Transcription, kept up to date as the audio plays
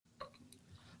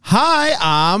Hi,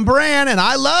 I'm Bran, and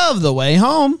I love The Way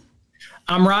Home.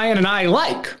 I'm Ryan, and I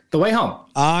like The Way Home.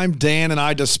 I'm Dan, and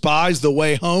I despise The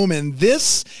Way Home, and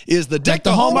this is the Deck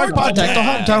the Hallmark Deck the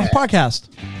Hallmark podcast.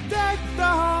 Deck the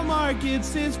Hallmark,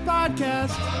 it's his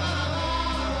podcast.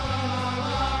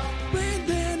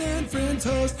 Brandon and friends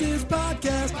host his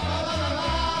podcast.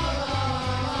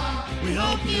 We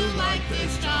hope you like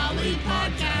this jolly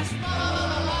podcast.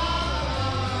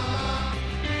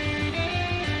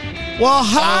 Well,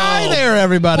 hi there,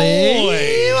 everybody.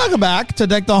 Boy. Welcome back to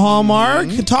Deck the Hallmark.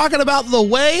 Talking about The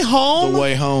Way Home. The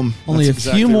Way Home. Only That's a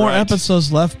few exactly more right.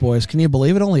 episodes left, boys. Can you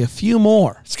believe it? Only a few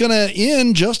more. It's going to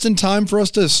end just in time for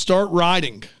us to start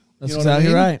riding. That's You know what I exactly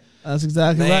mean? right. That's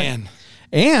exactly Man. right.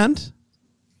 And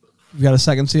we've got a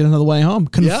second season of The Way Home.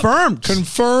 Yep. Confirmed.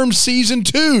 Confirmed season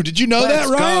 2. Did you know that,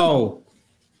 Let's Ryan? go.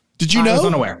 Did you know? I was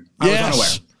unaware. Yes. I was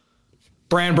unaware.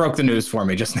 Bran broke the news for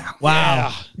me just now.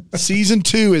 Wow. Yeah. Season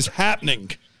 2 is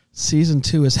happening. Season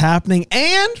 2 is happening,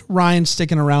 and Ryan's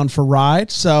sticking around for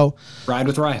Ride. So Ride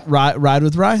with Ryan. ride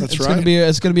with Ryan. That's it's right.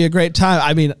 It's gonna be a great time.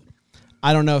 I mean,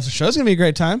 I don't know if the show's gonna be a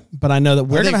great time, but I know that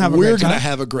we're gonna have a great time. We're going to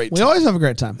have a great We time. always have a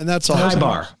great time. And that's all. High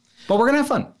bar. But we're going to have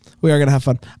fun. We are gonna have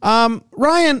fun.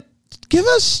 Ryan, give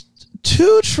us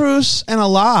 2 truths and a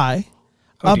lie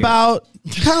about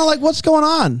kind of like what's going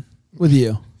on with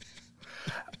you.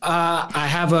 I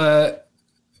have a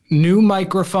new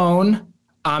microphone.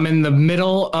 I'm in the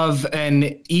middle of an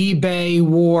eBay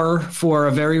war for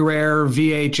a very rare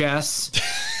VHS.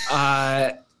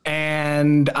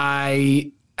 And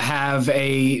I have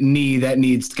a knee that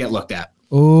needs to get looked at.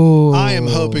 Oh, I am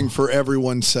hoping for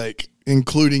everyone's sake,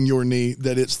 including your knee,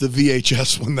 that it's the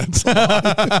VHS one that's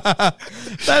that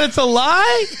it's a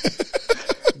lie.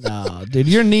 No, dude,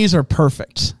 your knees are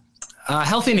perfect.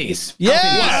 Healthy knees. Yeah.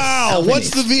 Healthy knees. Wow. Healthy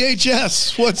What's knees. the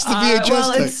VHS? What's the VHS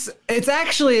Well, thing?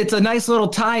 it's a nice little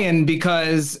tie-in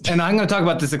because, and I'm going to talk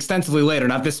about this extensively later,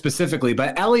 not this specifically,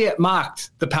 but Elliot mocked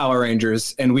the Power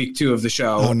Rangers in week 2 of the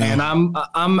show, Oh, no. and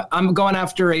I'm going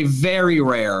after a very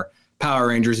rare Power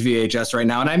Rangers VHS right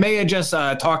now, and I may have just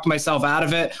talked myself out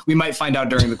of it. We might find out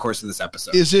during the course of this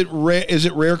episode. Is it rare? Is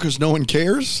it rare because no one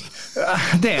cares?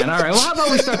 Dan, all right. Well, how about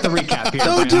we start the recap here?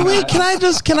 No, Brandon? do we?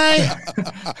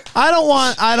 I don't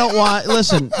want.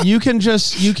 Listen, you can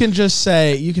just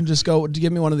go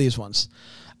give me one of these ones.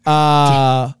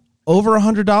 Over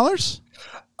 $100.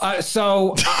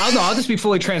 So I'll just be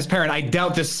fully transparent. I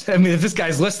doubt this. I mean, if this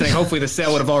guy's listening, hopefully the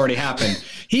sale would have already happened.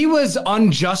 He was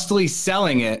unjustly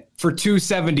selling it for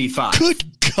 $275. Good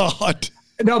God.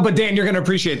 No, but Dan, you're going to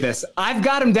appreciate this. I've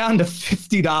got him down to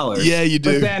 $50. Yeah, you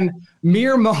do. But then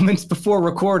mere moments before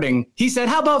recording, he said,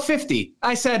 "How about 50?"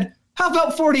 I said, "How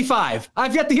about 45?"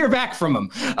 I've yet to hear back from him.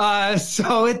 I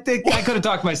could have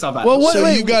talked myself out. Well, So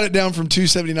wait. you got it down from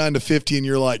 279 to 50, and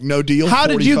you're like, no deal. How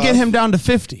did you 45? get him down to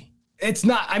 50? It's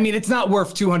not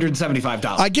worth $275.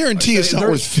 I guarantee it's not There-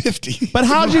 worth 50. But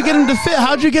how'd you get him to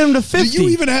How'd you get him to 50? Do you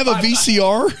even have a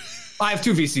VCR? I have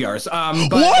 2 VCRs.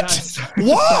 But, What?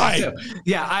 Why?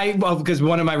 Yeah, because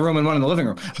one in my room and one in the living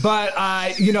room. But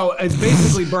it's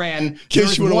basically Bran. In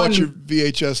case you want to watch your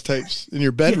VHS tapes in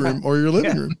your bedroom or your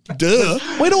living room. Duh.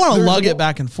 We don't want to lug it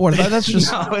back and forth. That's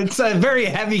just No, it's a very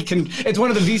heavy. It's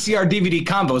one of the VCR DVD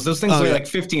combos. Those things weigh yeah. like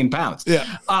 15 pounds. Yeah.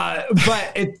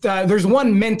 But there's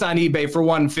one mint on eBay for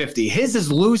 $150. His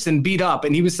is loose and beat up,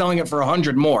 and he was selling it for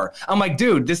 $100 more. I'm like,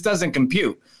 dude, this doesn't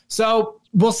compute. So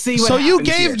we'll see what happens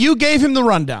here. you gave him the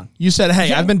rundown. You said,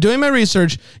 "Hey, I've been doing my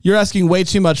research. You're asking way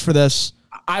too much for this."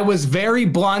 I was very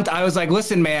blunt. I was like,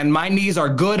 "Listen, man, my knees are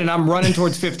good, and I'm running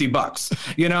towards $50,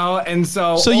 And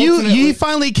so you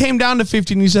finally came down to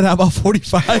 50, and you said, "How about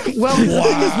 45?" Well, the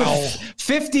thing is with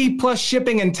 50 plus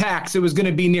shipping and tax, it was going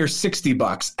to be near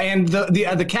 $60. And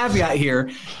the caveat here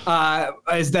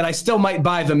is that I still might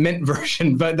buy the mint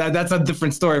version, but that's a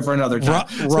different story for another time.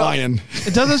 Ryan.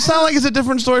 It doesn't sound like it's a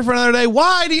different story for another day.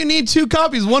 Why do you need 2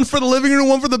 copies? One for the living room,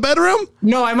 one for the bedroom?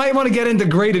 No, I might want to get into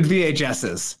graded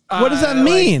VHSs. What does that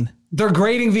mean? They're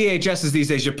grading VHSs these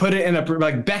days. You put it in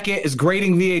like Beckett is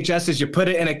grading VHSs. You put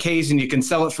it in a case and you can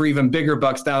sell it for even bigger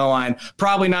bucks down the line.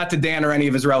 Probably not to Dan or any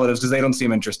of his relatives because they don't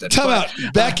seem interested. Time out.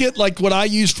 Beckett, like what I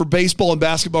used for baseball and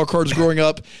basketball cards growing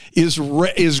up, is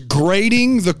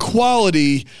grading the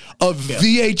quality of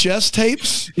VHS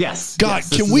tapes. Yes. God,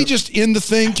 yes, can we just end the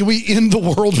thing? Can we end the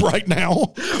world right now?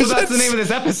 Well, that's the name of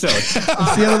this episode. It's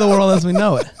the end of the world as we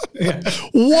know it.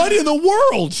 What in the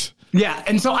world? Yeah,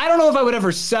 and so I don't know if I would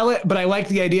ever sell it, but I like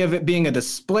the idea of it being a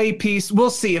display piece. We'll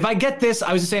see. If I get this,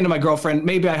 I was just saying to my girlfriend,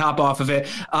 maybe I hop off of it.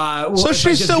 So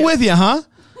she's still with you, huh?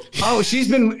 Oh, she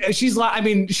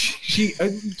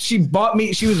bought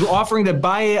me. She was offering to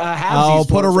buy halvesies. Oh,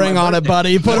 put a ring on it,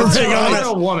 buddy. Put a ring on it.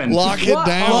 What a woman. Lock it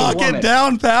down. Lock it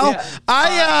down, pal.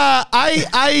 Yeah.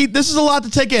 This is a lot to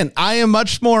take in. I am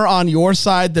much more on your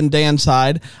side than Dan's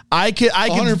side. I could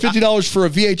 $150 for a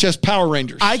VHS Power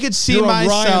Rangers. I could see You're on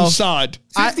myself. Ryan's side.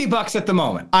 $50 at the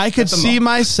moment. I could see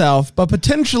myself, but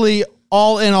potentially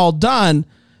all in all done,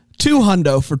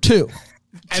 $200 for two.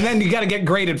 And then you got to get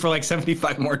graded for like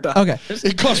 75 more times. Okay.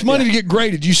 It costs money to get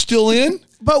graded. You still in?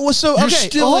 But so You're okay,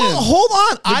 still in. hold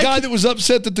on. The guy that was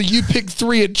upset that you picked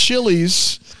 3 at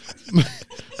Chili's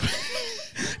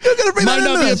You're gonna bring might that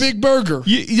not into be a this. big burger.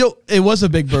 It was a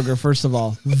big burger, first of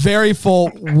all. Very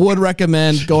full. Would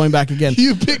recommend going back again.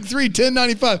 You picked 3,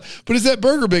 $10.95. But is that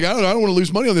burger big? I don't know. I don't want to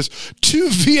lose money on this. 2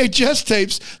 VHS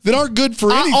tapes that aren't good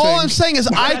for anything. All I'm saying is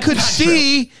I could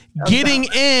see getting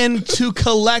into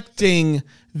collecting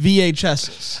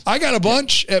VHSs. I got a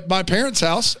bunch at my parents'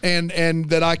 house, and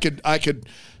that I could.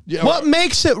 Yeah, What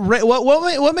makes it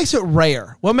what makes it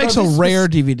rare? What makes a rare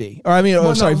DVD? Or I mean,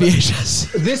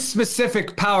 VHS. This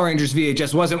specific Power Rangers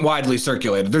VHS wasn't widely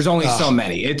circulated. There's only so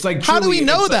many. It's like How do we truly-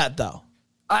 know it's that though?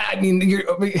 I mean,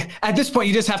 at this point,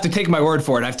 you just have to take my word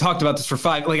for it. I've talked about this for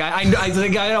 5. Like I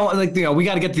don't like we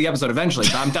got to get to the episode eventually.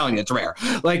 But I'm telling you, it's rare.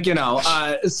 Like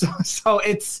so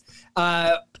it's.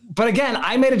 But again,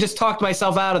 I may have just talked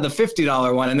myself out of the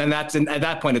 $50 one, and then at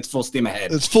that point, it's full steam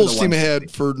ahead. It's full steam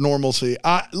ahead for normalcy.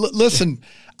 Listen,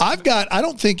 I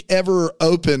don't think ever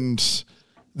opened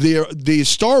the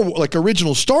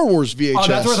original Star Wars VHS. Oh,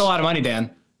 that's worth a lot of money,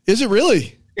 Dan. Is it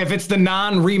really? If it's the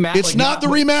non-remastered, It's not the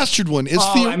remastered one. It's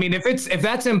I mean, if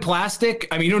that's in plastic,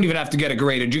 I mean, you don't even have to get it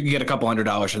graded. You can get a couple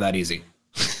 $100 for that easy.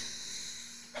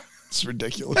 It's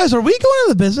ridiculous. Guys, are we going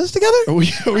into the business together? Are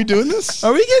we doing this?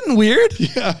 Are we getting weird?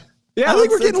 Yeah. Yeah, I think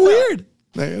we're getting weird.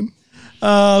 Man.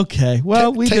 Okay.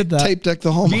 Well, we did that. Tape deck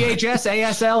the home. VHS,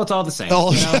 ASL, it's all the same.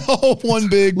 All one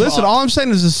big. Listen, pop. all I'm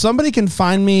saying is if somebody can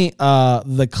find me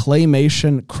the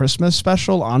Claymation Christmas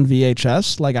special on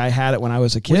VHS, like I had it when I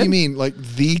was a kid. What do you mean? Like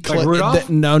the Rudolph?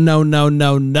 No.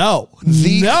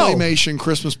 The Claymation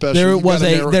Christmas special. There You was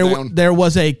gotta narrow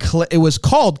it down. it was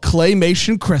called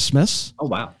Claymation Christmas. Oh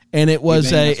wow. And it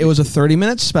was a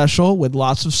 30-minute special with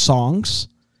lots of songs,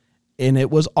 and it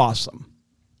was awesome.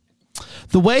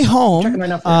 The Way Home,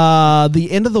 The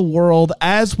End of the World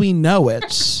as We Know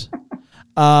It,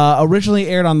 originally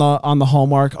aired on the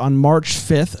Hallmark on March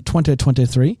 5th,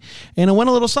 2023, and it went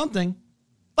a little something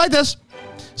like this.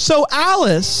 So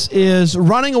Alice is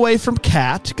running away from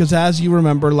Kat because, as you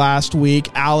remember last week,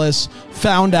 Alice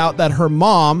found out that her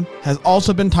mom has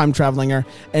also been time traveling her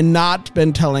and not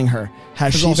been telling her.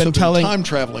 Has she been telling time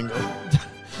traveling her?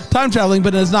 Time traveling,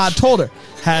 but has not told her.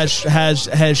 Has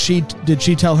she? Did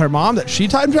she tell her mom that she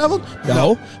time traveled?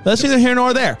 No. That's neither here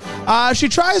nor there. She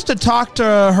tries to talk to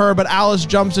her, but Alice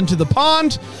jumps into the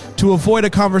pond to avoid a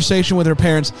conversation with her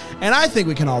parents. And I think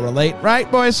we can all relate, right,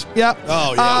 boys? Yep.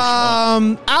 Oh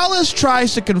yeah. Alice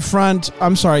tries to comfort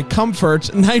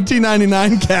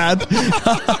 1999 Cat.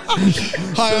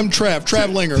 Hi, I'm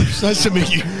Travlinger. Nice to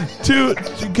meet you.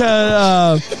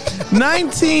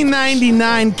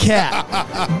 1999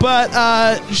 Cat,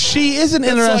 but she isn't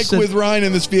interested. It's like with Ryan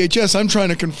in this VHS. I'm trying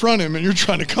to confront him, and you're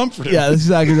trying to comfort him. Yeah, that's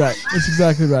exactly right. That's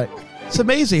exactly right. It's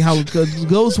amazing how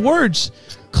those words,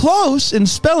 close in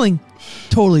spelling,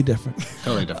 totally different.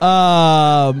 Totally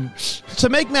different. To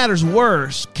make matters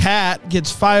worse, Kat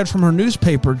gets fired from her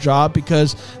newspaper job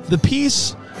because the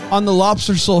piece on the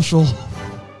Lobster Social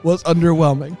was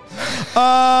underwhelming.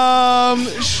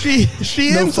 She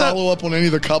No ends up. follow up on any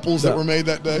of the couples that were made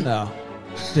that day. No,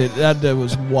 dude, that day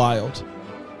was wild.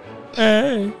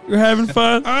 Hey, you're having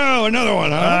fun? Oh, another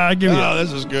one, huh? give you Oh,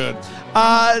 this is good.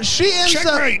 She ends up.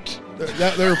 Checkmate.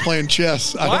 They were playing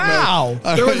chess. I Wow. don't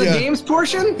know. There was a Yeah. games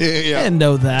portion? Yeah, I yeah. didn't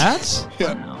know that.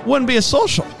 Yeah. Wouldn't be a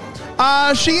social.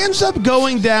 She ends up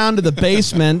going down to the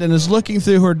basement and is looking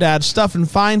through her dad's stuff and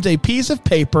finds a piece of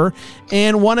paper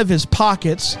in one of his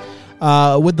pockets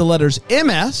with the letters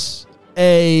MS,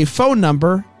 a phone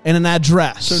number, and an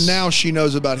address. So now she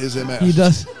knows about his MS. He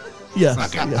does.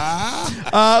 Yes.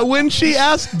 yes. When she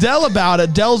asks Dell about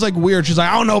it, Dell's like weird. She's like,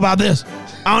 I don't know about this.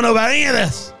 I don't know about any of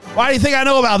this. Why do you think I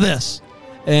know about this?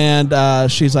 And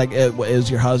she's like, it is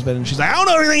your husband. And she's like, I don't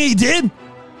know everything he did.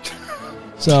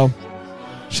 So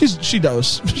she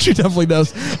knows. She definitely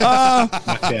knows.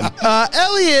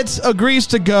 Elliot agrees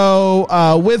to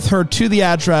go with her to the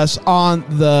address on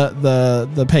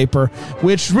the paper,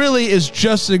 which really is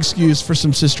just an excuse for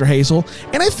some Sister Hazel.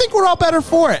 And I think we're all better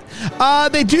for it.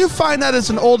 They do find that it's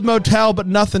an old motel, but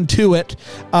nothing to it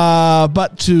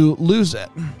but to lose it.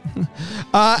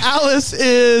 Alice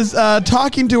is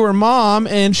talking to her mom,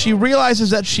 and she realizes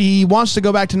that she wants to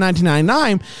go back to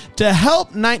 1999 to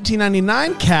help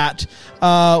 1999 Kat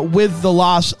with the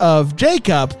loss of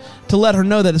Jacob, to let her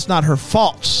know that it's not her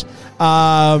fault.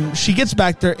 She gets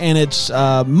back there, and it's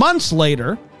months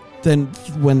later than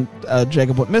when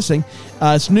Jacob went missing.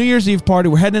 It's New Year's Eve party.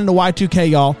 We're heading into Y2K,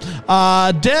 y'all.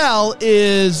 Dell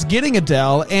is getting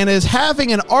Adele and is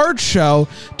having an art show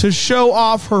to show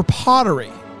off her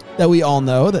pottery that we all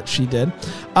know that she did.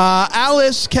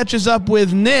 Alice catches up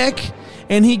with Nick,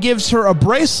 and he gives her a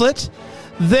bracelet.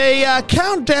 They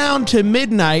count down to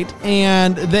midnight,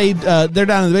 and they're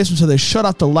down in the basement, so they shut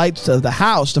off the lights of the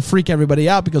house to freak everybody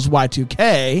out because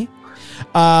Y2K.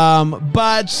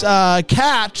 But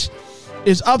Kat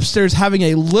is upstairs having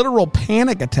a literal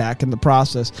panic attack in the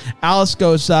process. Alice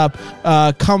goes up,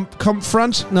 comforts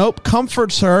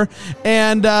her,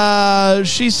 and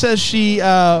she says she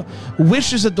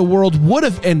wishes that the world would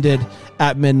have ended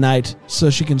at midnight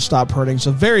so she can stop hurting. So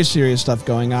very serious stuff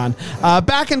going on.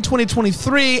 Back in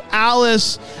 2023,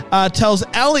 Alice tells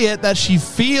Elliot that she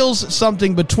feels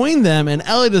something between them, and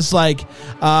Elliot is like,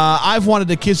 I've wanted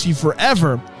to kiss you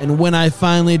forever, and when I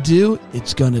finally do,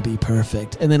 it's going to be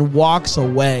perfect, and then walks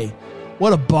away.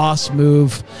 What a boss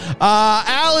move.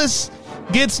 Alice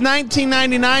gets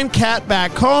 1999 Kat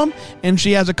back home, and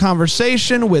she has a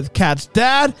conversation with Kat's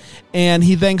dad, and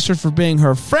he thanks her for being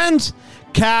her friend.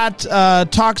 Kat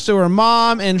talks to her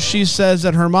mom, and she says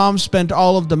that her mom spent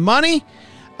all of the money.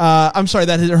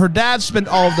 That her dad spent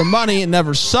all of the money and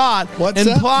never saw it,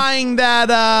 implying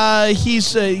that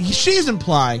she's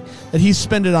implying that he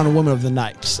spent it on a woman of the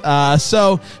night.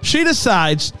 So she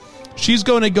decides she's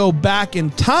going to go back in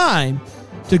time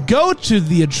to go to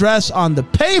the address on the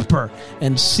paper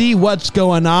and see what's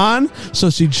going on. So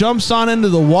she jumps on into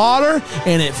the water,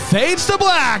 and it fades to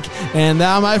black. And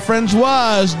that, my friends,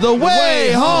 was The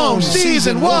Way Home,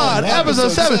 Season 1, Episode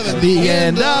 7, The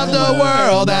End of the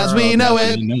World as We Know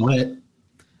It.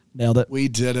 Nailed it. We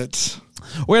did it.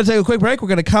 We're going to take a quick break. We're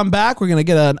going to come back. We're going to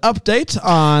get an update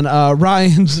on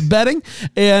Ryan's betting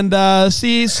and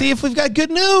see if we've got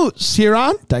good news here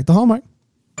on Deck the Hallmark.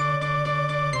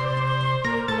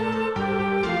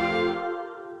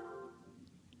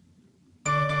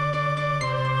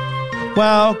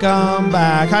 Welcome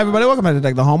back. Hi, everybody. Welcome back to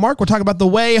Deck the Hallmark. We're talking about The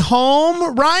Way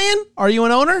Home. Ryan, are you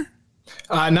an owner?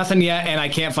 Nothing yet, and I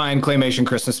can't find Claymation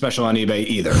Christmas Special on eBay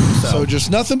either. So just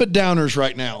nothing but downers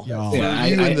right now. Yeah,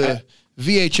 you in the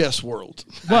VHS world.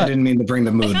 What? I didn't mean to bring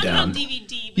the mood down. On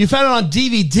DVD. You found it on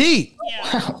DVD?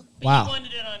 Yeah. Wow. You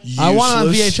wanted it on I want it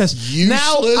on VHS. Useless.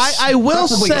 Now, I will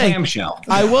say, clamshell.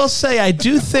 I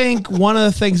do think one of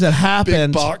the things that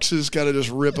happened, big boxes, got to just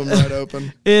rip them right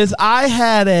open, is I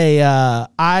had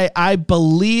I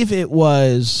believe it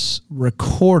was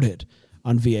recorded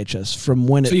on VHS from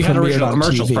when it you had premiered original on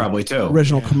commercials TV. probably too.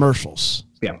 Original commercials.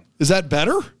 Yeah. Is that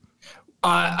better?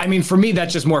 I mean, for me,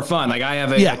 that's just more fun. Like I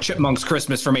have a Chipmunks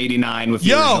Christmas from *89 with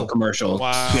the original commercial.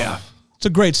 Wow. Yeah. It's a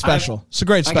great special. It's a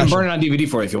great special. I can burn it on DVD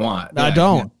for you if you want. I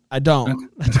don't.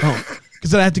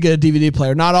 Because then I have to get a DVD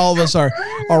player. Not all of us are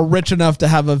rich enough to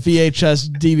have a VHS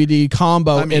DVD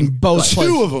combo in both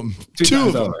places. Two of them. Two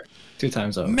of them. Two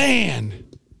times over. Man.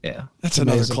 Yeah. That's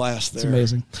another class there. It's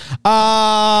amazing.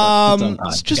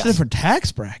 It's just a different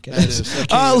tax bracket. That is. I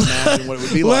can't imagine what it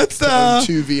would be like to own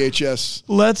two VHS.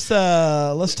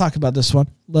 Let's talk about this one.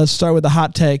 Let's start with the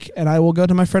hot take, and I will go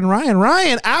to my friend Ryan.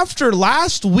 Ryan, after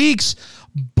last week's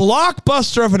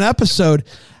blockbuster of an episode,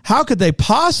 how could they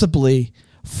possibly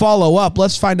follow up?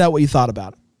 Let's find out what you thought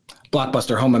about it.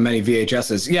 Blockbuster, home of many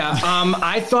VHSs. Yeah,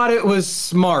 I thought it was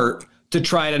smart to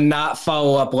try to not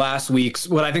follow up last week's,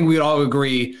 what I think we'd all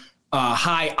agree,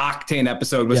 high octane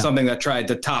episode was something that tried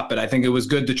to top it. I think it was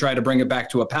good to try to bring it back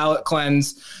to a palate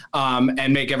cleanse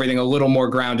and make everything a little more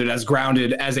grounded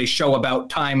as a show about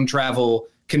time travel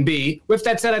can be. With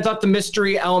that said, I thought the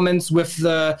mystery elements with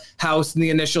the house and the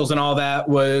initials and all that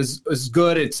was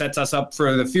good. It sets us up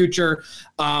for the future.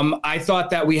 I thought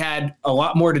that we had a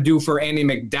lot more to do for Andie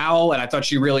MacDowell, and I thought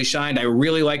she really shined. I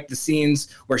really liked the scenes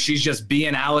where she's just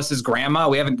being Alice's grandma.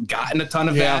 We haven't gotten a ton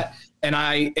of that, and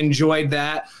I enjoyed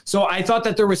that. So I thought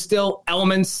that there were still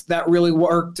elements that really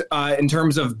worked in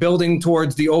terms of building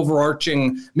towards the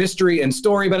overarching mystery and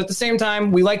story. But at the same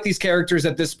time, we like these characters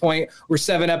at this point. We're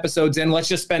 7 episodes in. Let's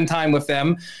just spend time with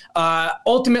them.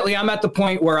 Ultimately, I'm at the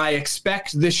point where I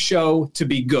expect this show to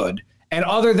be good. And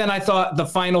other than I thought the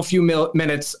final few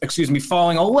minutes,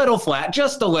 falling a little flat,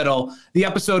 just a little, the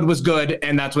episode was good,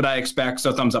 and that's what I expect.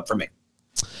 So thumbs up for me.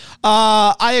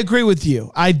 I agree with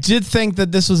you. I did think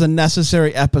that this was a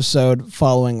necessary episode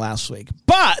following last week,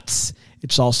 but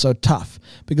it's also tough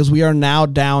because we are now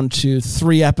down to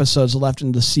 3 episodes left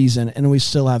in the season and we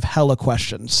still have hella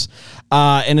questions.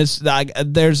 And it's like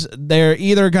they're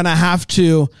either going to have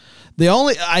to.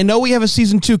 I know we have a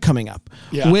season 2 coming up,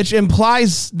 which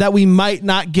implies that we might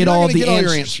not get all the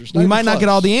answers. We might not get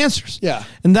all the answers. Yeah.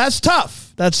 And that's tough.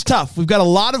 That's tough. We've got a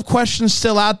lot of questions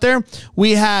still out there.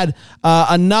 We had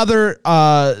another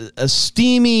a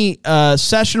steamy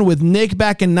session with Nick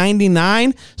back in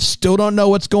 99. Still don't know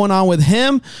what's going on with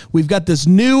him. We've got this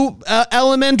new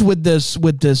element with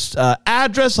this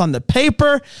address on the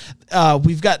paper.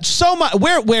 We've got so much.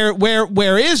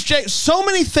 Where is Jake? So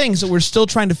many things that we're still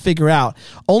trying to figure out.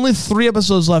 Only 3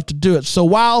 episodes left to do it. So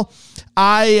while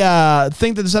I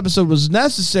think that this episode was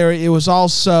necessary, it was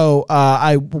also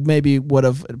I maybe would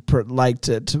have liked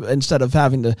it to, instead of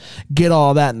having to get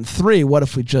all that in 3. What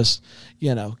if we just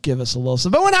give us a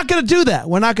little? But we're not going to do that.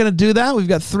 We're not going to do that. We've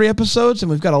got 3 episodes and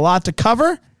we've got a lot to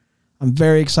cover. I'm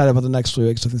very excited about the next 3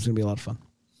 weeks. I think it's going to be a lot of fun.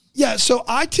 Yeah. So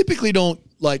I typically don't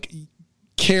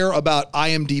care about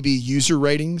IMDb user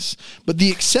ratings, but the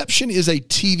exception is a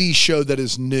TV show that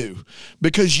is new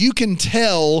because you can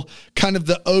tell kind of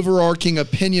the overarching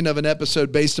opinion of an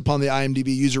episode based upon the IMDb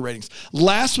user ratings.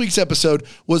 Last week's episode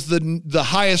was the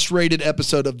highest rated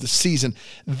episode of the season.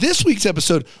 This week's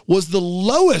episode was the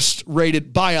lowest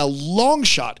rated by a long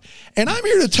shot. And I'm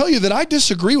here to tell you that I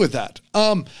disagree with that.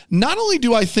 Not only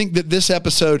do I think that this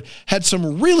episode had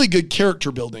some really good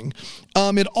character building,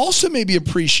 it also made me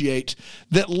appreciate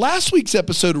that last week's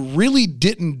episode really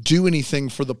didn't do anything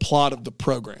for the plot of the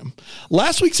program.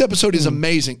 Last week's episode is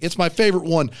amazing. It's my favorite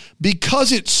one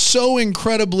because it's so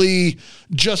incredibly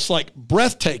just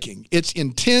breathtaking. It's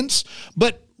intense,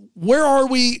 but where are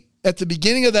we at the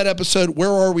beginning of that episode?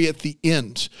 Where are we at the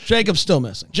end? Jacob's still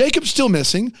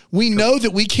missing. We know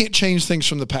that we can't change things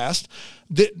from the past.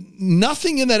 That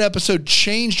nothing in that episode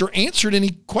changed or answered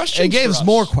any questions. It gave us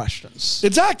more questions.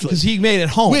 Exactly. Because he made it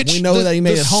home. We know that he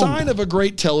made it home. The sign of a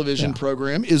great television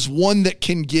program is one that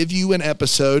can give you an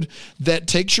episode that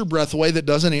takes your breath away, that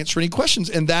doesn't answer any questions.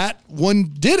 And that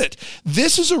one did it.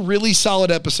 This is a really solid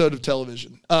episode of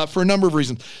television for a number of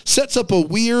reasons. Sets up a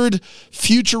weird,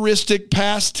 futuristic,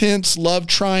 past tense love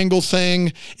triangle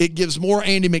thing. It gives more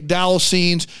Andy McDowell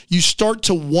scenes. You start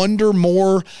to wonder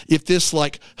more if this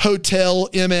hotel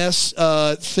MS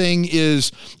thing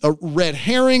is a red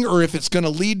herring or if it's going to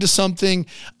lead to something.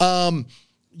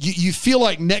 You feel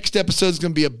like next episode is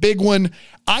going to be a big one.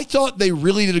 I thought they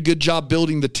really did a good job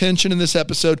building the tension in this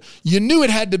episode. You knew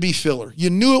it had to be filler. You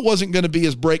knew it wasn't going to be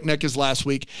as breakneck as last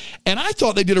week. And I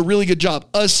thought they did a really good job,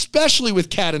 especially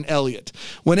with Kat and Elliot.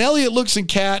 When Elliot looks at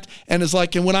Kat and is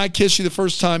like, and when I kiss you the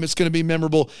first time, it's going to be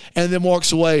memorable, and then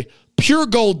walks away. Pure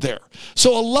gold there.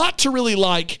 So a lot to really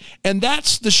like, and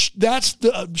that's the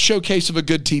showcase of a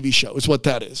good TV show is what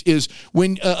that is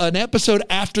when an episode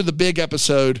after the big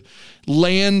episode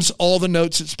lands all the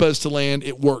notes it's supposed to land,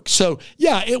 it works. So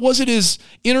yeah, was it as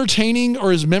entertaining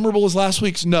or as memorable as last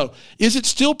week's? No. Is it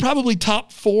still probably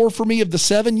top 4 for me of the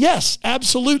 7? Yes,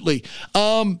 absolutely.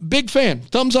 Big fan.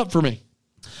 Thumbs up for me.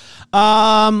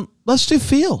 Let's do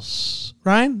feels.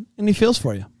 Ryan, any feels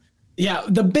for you? Yeah,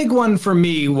 the big one for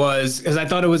me was, because I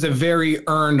thought it was a very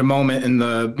earned moment in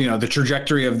the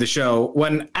trajectory of the show,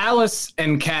 when Alice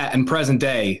and Kat in present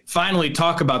day finally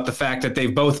talk about the fact that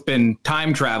they've both been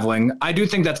time traveling. I do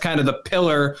think that's kind of the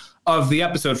pillar of the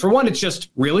episode. For one, it's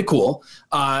just really cool.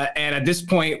 And at this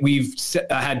point, we've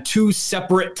had 2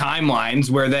 separate timelines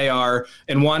where they are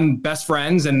in one best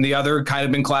friends and the other kind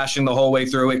of been clashing the whole way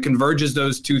through. It converges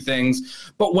those 2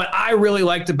 things. But what I really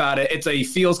liked about it, it's a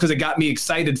feels because it got me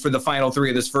excited for the final 3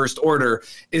 of this first order,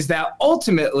 is that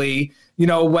ultimately,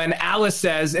 when Alice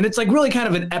says, and it's really kind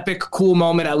of an epic, cool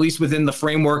moment, at least within the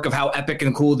framework of how epic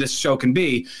and cool this show can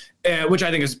be, which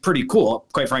I think is pretty cool,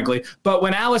 quite frankly. But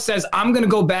when Alice says, I'm going to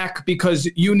go back because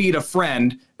you need a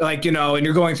friend, and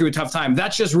you're going through a tough time,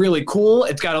 that's just really cool.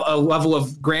 It's got a level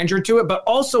of grandeur to it. But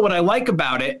also what I like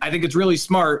about it, I think it's really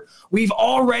smart. We've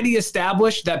already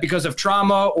established that because of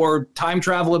trauma or time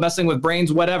travel, messing with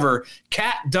brains, whatever,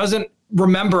 Kat doesn't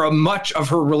remember much of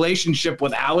her relationship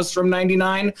with Alice from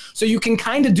 99. So you can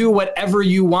kind of do whatever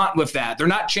you want with that. They're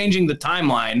not changing the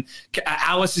timeline.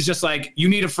 Alice is just like, you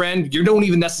need a friend. You don't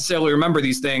even necessarily remember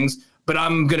these things, but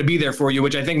I'm going to be there for you,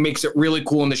 which I think makes it really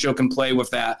cool. And the show can play with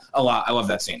that a lot. I love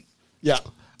that scene. Yeah.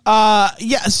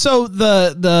 So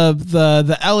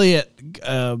the Elliot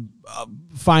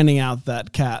finding out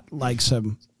that Kat likes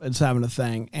him is having a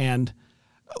thing. And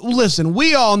Listen,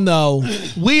 we all know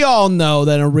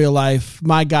that in real life,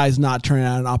 my guy's not turning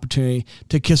out an opportunity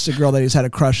to kiss a girl that he's had a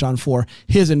crush on for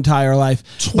his entire life.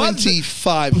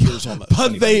 25 years almost.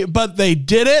 But they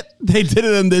did it. They did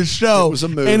it in this show. It was a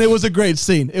move. And it was a great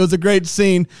scene.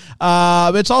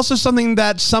 It's also something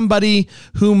that somebody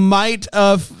who might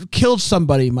have killed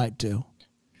somebody might do.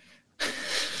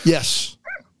 Yes.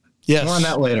 More on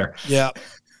that later. Yeah.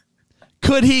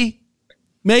 Could he?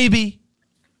 Maybe.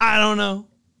 I don't know.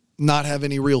 Not have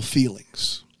any real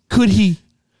feelings. Could he?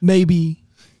 Maybe.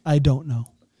 I don't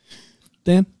know.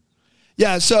 Dan?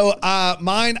 Yeah, so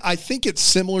mine, I think it's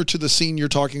similar to the scene you're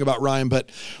talking about, Ryan, but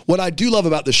what I do love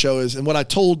about the show is, and what I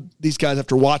told these guys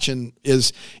after watching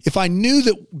is, if I knew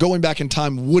that going back in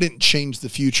time wouldn't change the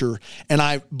future, and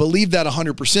I believe that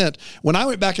 100%, when I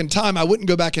went back in time, I wouldn't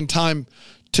go back in time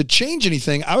to change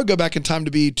anything. I would go back in time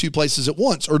to be two places at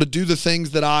once, or to do the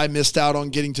things that I missed out on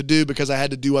getting to do because I had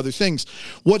to do other things.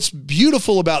 What's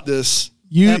beautiful about this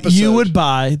episode, you would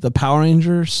buy the Power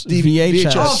Rangers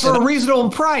VHS. Oh, for a reasonable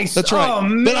price. That's right. Oh,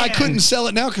 man. But I couldn't sell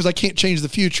it now because I can't change the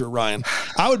future, Ryan.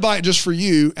 I would buy it just for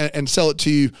you and sell it to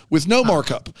you with no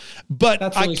markup. But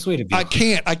that's really sweet of you.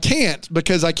 I can't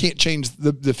because I can't change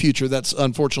the future.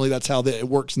 Unfortunately that's how it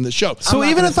works in the show. So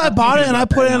even if I bought it and I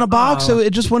put it in a box, so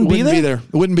it just wouldn't be there?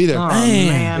 It wouldn't be there. Oh,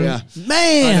 man. Yeah.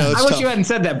 Man. I wish you hadn't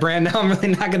said that, Brand. Now I'm really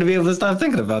not going to be able to stop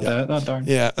thinking about that. Oh, darn.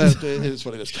 Yeah, it is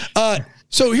what it is.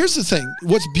 So here's the thing.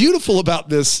 What's beautiful about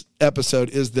this episode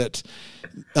is that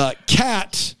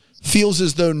Kat feels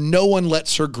as though no one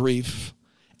lets her grieve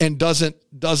and doesn't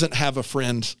have a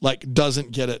friend, like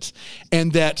doesn't get it.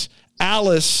 And that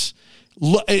Alice,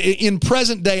 in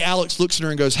present day, Alex looks at her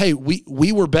and goes, hey,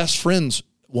 we were best friends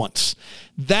once.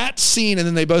 That scene, and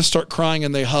then they both start crying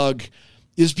and they hug,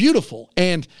 is beautiful.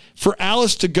 And for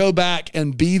Alice to go back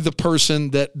and be the person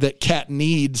that Kat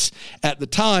needs at the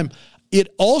time,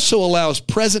 it also allows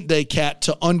present day Kat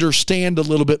to understand a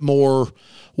little bit more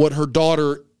what her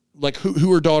daughter, like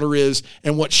who her daughter is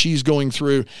and what she's going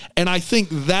through. And I think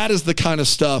that is the kind of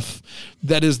stuff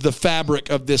that is the fabric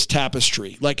of this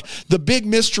tapestry. Like, the big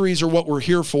mysteries are what we're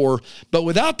here for, but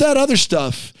without that other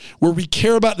stuff where we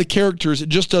care about the characters, it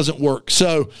just doesn't work.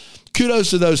 So kudos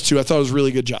to those two. I thought it was a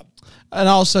really good job. And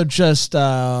also just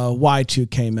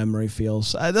Y2K memory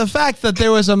feels. The fact that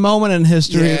there was a moment in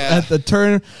history at the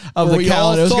turn of the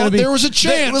calendar. There was a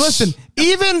chance. Listen,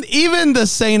 even the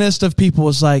sanest of people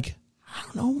was like, I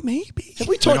don't know, maybe. Have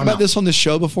we talked about this on this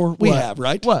show before? We have,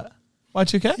 right? What?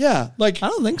 Y2K? Yeah. Like, I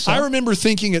don't think so. I remember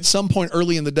thinking at some point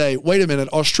early in the day, wait a minute,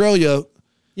 Australia...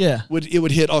 Yeah, it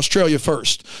would hit Australia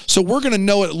first. So we're going to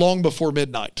know it long before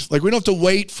midnight. Like, we don't have to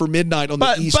wait for midnight on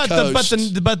the East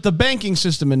Coast. But the banking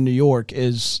system in New York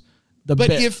is the best.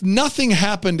 But if nothing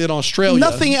happened in Australia...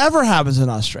 Nothing ever happens in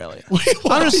Australia.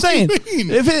 I'm just saying.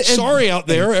 Sorry out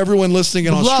there, everyone listening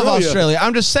in Australia. Love Australia.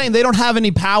 I'm just saying they don't have any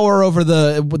power over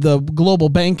the global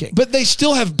banking. But they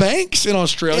still have banks in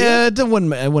Australia. Yeah, it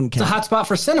wouldn't count. It's a hot spot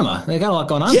for cinema. They got a lot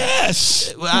going on.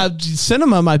 Yes.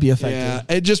 Cinema might be affected. Yeah,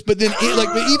 but then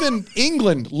even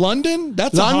England, London,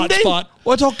 that's a hot spot.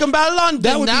 We're talking about London.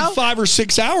 That would be 5 or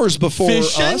 6 hours before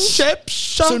Fish and us. chips.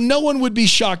 So no one would be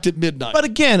shocked at midnight. But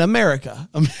again, America.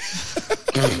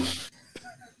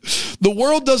 The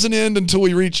world doesn't end until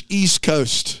we reach East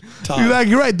Coast time.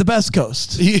 You're right. The best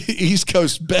coast. East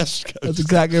Coast, best coast. That's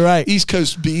exactly right. East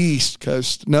Coast, be East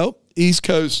Coast. Nope. East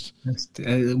Coast.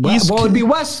 What would be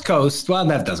West Coast? Well,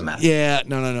 that doesn't matter. Yeah.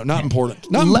 No. Not important.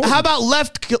 How about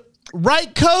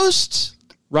right coast?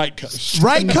 Right coast.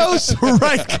 Right coast?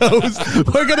 Right coast.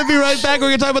 We're going to be right back. We're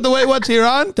going to talk about the Wait What's here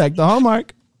on Take the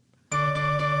Hallmark.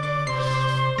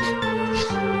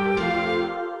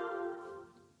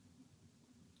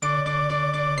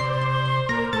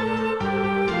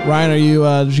 Ryan,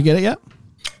 did you get it yet?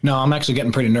 No, I'm actually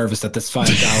getting pretty nervous that this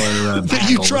 $5 that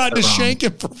you tried to shank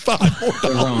him for $5 more.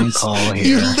 The wrong call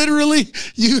here.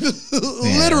 You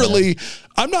literally.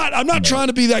 I'm not trying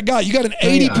to be that guy. You got an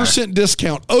 80%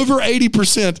 discount, over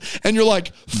 80%, and you're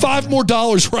like, $5 more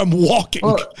where I'm walking.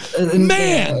 Well,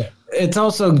 man. It's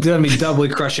also going to be doubly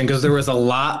crushing because there was a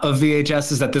lot of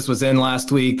VHSs that this was in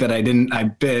last week that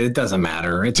it doesn't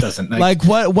matter. It doesn't. Like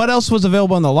what else was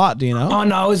available on the lot? Do you know? Oh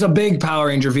no, it was a big Power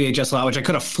Ranger VHS lot, which I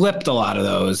could have flipped a lot of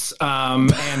those.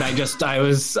 And I just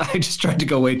tried to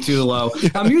go way too low.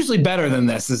 I'm usually better than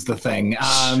this is the thing.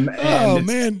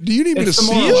 Man, do you need me to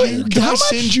send you? Can I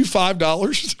send you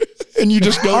 $5 and you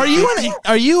just go?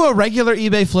 Are you a regular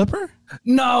eBay flipper?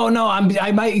 No,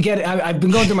 I might get it. I've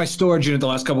been going through my storage unit the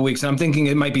last couple of weeks, and I'm thinking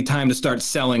it might be time to start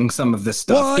selling some of this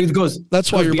stuff.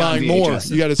 That's why you're buying more.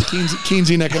 You got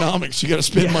Keynesian economics. You got to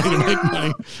spend money to make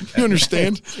money. You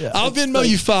understand? Yeah, I'll Venmo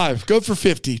you $5. Go for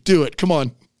 $50. Do it. Come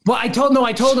on. Well, I told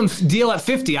him deal at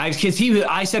 50. I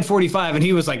said 45, and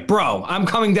he was like, "Bro, I'm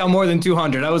coming down more than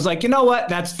 200." I was like, you know what?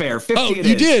 That's fair. 50. Oh,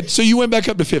 you did. So you went back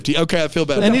up to 50. Okay, I feel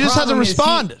better. And he just hasn't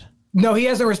responded. He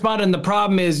hasn't responded. And the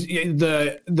problem is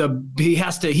he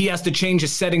has to change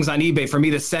his settings on eBay for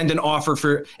me to send an offer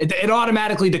for it. It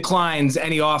automatically declines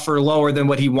any offer lower than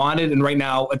what he wanted. And right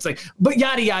now it's like, but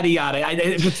yada yada yada.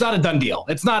 It's not a done deal.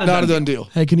 It's not a done deal.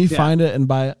 Hey, can you find it and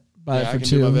buy it? Buy it for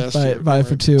two. Buy it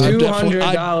for two.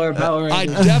 $200 Power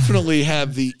Rangers. I definitely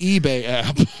have the eBay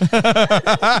app.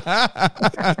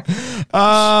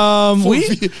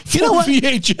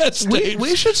 VHS tapes.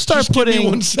 We should start Just putting. Give me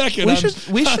 1 second. We should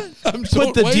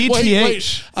put the DTH.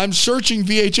 Wait. I'm searching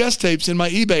VHS tapes in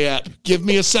my eBay app. Give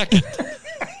me a second.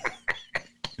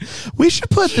 We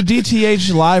should put the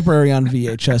DTH library on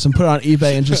VHS and put it on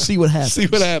eBay and just see what happens. See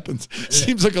what happens.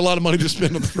 Seems like a lot of money to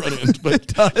spend on the front end,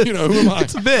 but who am I?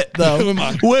 It's a bit, though. Who am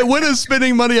I? When has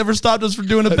spending money ever stopped us from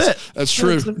doing a bit? That's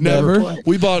true. Never.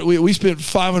 We spent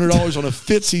 $500 on a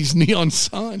Fitzy's neon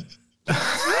sign.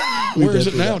 Where is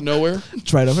it now? Nowhere.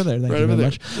 It's right over there. Thank you very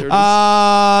much.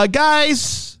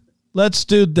 Guys, let's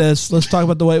do this. Let's talk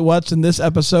about the Wait What's in this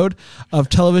episode of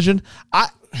television.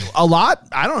 A lot.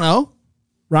 I don't know.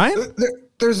 Ryan?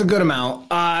 There's a good amount.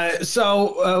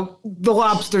 So the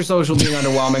lobster social being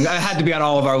underwhelming. I had to be on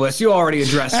all of our lists. You already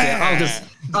addressed it.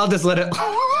 I'll just let it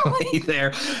lay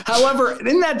there. However,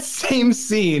 in that same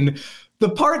scene, the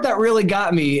part that really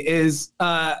got me is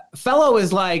fellow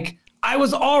is like, I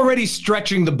was already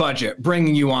stretching the budget,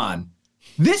 bringing you on.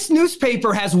 This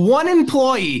newspaper has one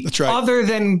employee other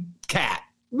than Kat.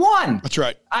 One. That's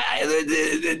right.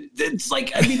 It's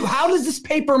like, I mean, how does this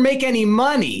paper make any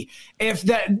money if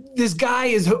this guy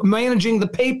is managing the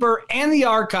paper and the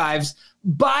archives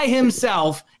by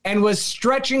himself and was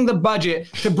stretching the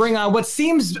budget to bring on what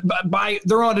seems, by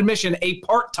their own admission, a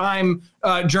part-time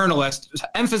journalist?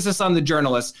 Emphasis on the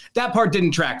journalist. That part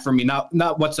didn't track for me,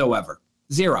 not whatsoever.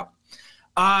 Zero.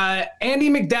 Andy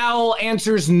McDowell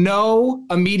answers no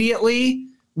immediately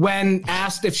when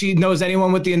asked if she knows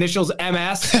anyone with the initials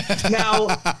MS. Now,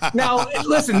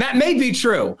 listen, that may be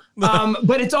true,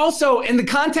 but it's also in the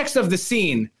context of the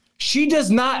scene. She does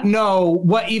not know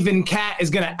what even Kat is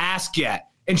going to ask yet,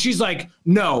 and she's like,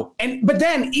 "No." But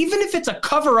then, even if it's a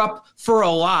cover up for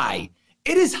a lie,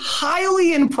 it is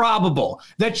highly improbable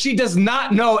that she does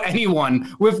not know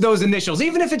anyone with those initials,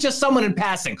 even if it's just someone in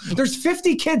passing. There's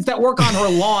 50 kids that work on her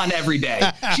lawn every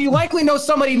day. She likely knows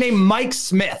somebody named Mike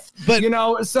Smith. But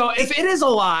so if it is a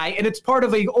lie and it's part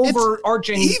of an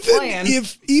overarching plan,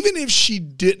 even if she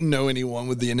didn't know anyone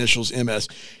with the initials MS,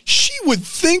 she would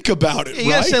think about it.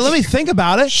 You gotta say, "Let me think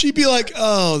about it." She'd be like,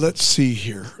 "Oh, let's see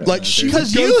here." Like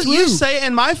because you say,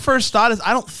 and my first thought is,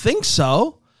 "I don't think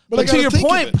so." But to your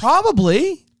point,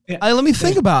 probably. Yeah. Let me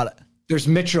think about it. There's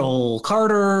Mitchell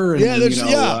Carter.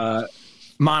 And,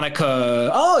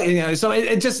 Monica. So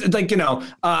it just like,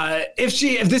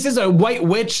 if this is a white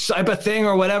witch type of thing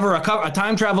or whatever, a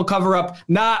time travel cover up,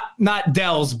 not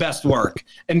Dell's best work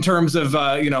in terms of,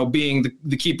 being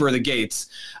the keeper of the gates.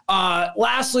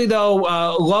 Lastly, though,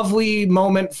 lovely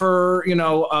moment for,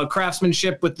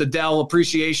 craftsmanship with the Dell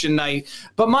appreciation night.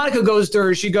 But Monica goes to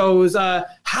her, she goes,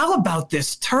 how about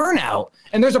this turnout?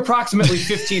 And there's approximately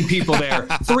 15 people there,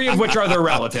 3 of which are their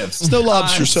relatives. It's no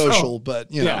lobster social, but,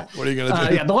 what are you going to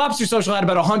do? The lobster social had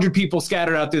about 100 people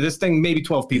scattered out there. This thing, maybe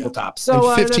 12 people tops. So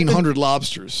 1,500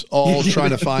 lobsters all trying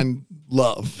to find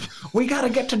love. We got to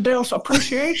get to Dell's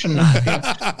appreciation night.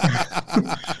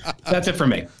 That's it for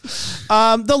me.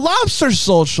 The lobster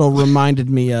social reminded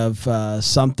me of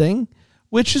something,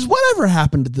 which is whatever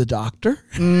happened to the doctor.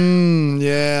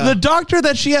 Yeah. The doctor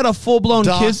that she had a full-blown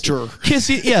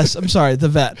kissy. Yes, I'm sorry, the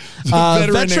vet.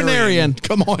 Veterinarian.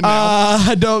 Come on now.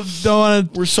 I don't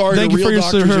want to. We're sorry to real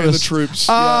doctors and the troops.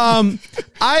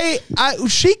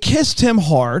 She kissed him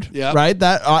hard, right?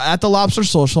 That at the lobster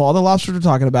social, all the lobsters were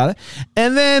talking about it.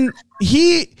 And then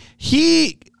he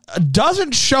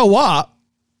doesn't show up.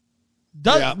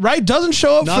 Doesn't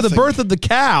show up for the birth of the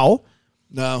cow.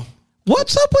 No.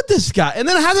 What's up with this guy? And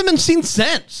then hasn't been seen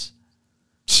since.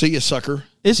 See ya, sucker.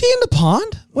 Is he in the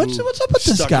pond? What's up with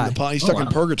this guy? In the pond. He's stuck in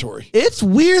purgatory. It's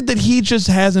weird that he just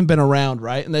hasn't been around,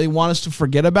 right? And they want us to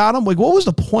forget about him. Like, what was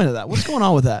the point of that? What's going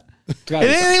on with that? They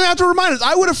didn't even have to remind us.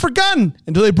 I would have forgotten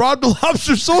until they brought up the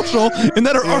lobster social, and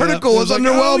that her article was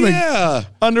underwhelming.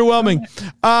 Underwhelming.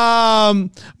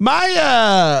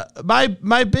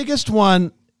 My biggest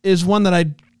one is one that I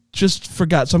just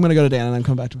forgot, so I'm going to go to Dan and then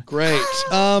come back to me. Great.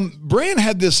 Bran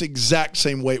had this exact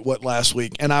same Wait What last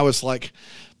week, and I was like,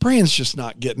 Bran's just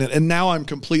not getting it. And now I'm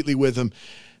completely with him.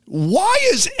 Why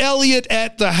is Elliot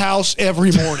at the house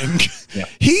every morning? Yeah.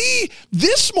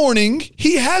 This morning,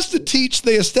 he has to teach,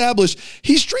 they established,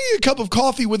 he's drinking a cup of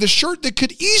coffee with a shirt that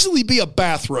could easily be a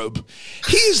bathrobe.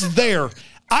 He's there.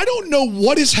 I don't know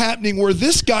what is happening where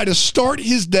this guy, to start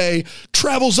his day,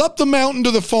 travels up the mountain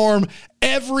to the farm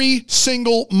every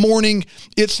single morning.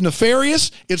 It's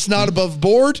nefarious. It's not above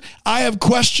board. I have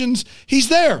questions. He's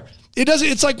there.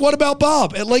 It's like, what about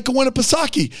Bob at Lake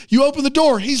Winnipesaukee? You open the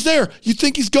door, he's there. You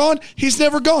think he's gone? He's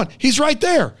never gone. He's right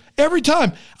there every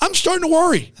time. I'm starting to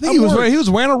worry. I think he was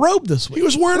wearing a robe this week. He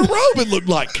was wearing a robe, it looked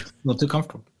like. A little too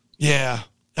comfortable. Yeah,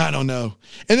 I don't know.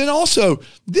 And then also,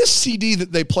 this CD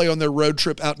that they play on their road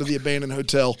trip out to the abandoned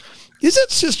hotel, is it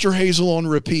Sister Hazel on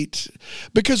repeat?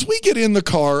 Because we get in the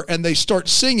car and they start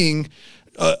singing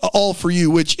All For You,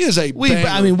 which is a banger.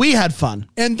 I mean, we had fun.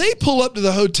 And they pull up to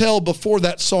the hotel before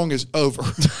that song is over.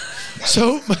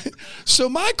 So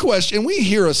my question, we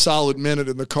hear a solid minute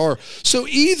in the car. So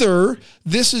either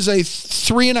this is a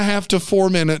 3.5 to 4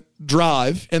 minute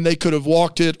drive and they could have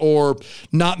walked it or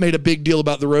not made a big deal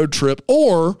about the road trip,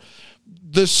 or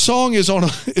the song is on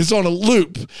a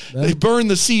loop. They burn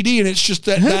the CD and it's just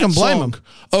that song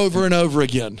over and over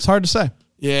again. It's hard to say.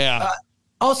 Yeah.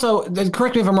 Also,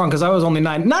 correct me if I'm wrong, because I was only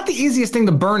 9. Not the easiest thing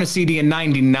to burn a CD in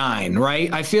 99,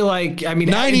 right? I feel like,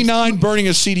 99 burning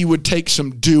a CD would take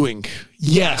some doing.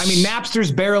 Yes.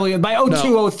 Napster's barely, by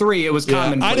 0203, it was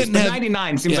commonplace.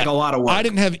 99 seems like a lot of work. I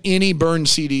didn't have any burned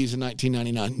CDs in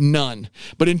 1999. None.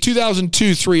 But in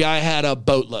 2002-03, I had a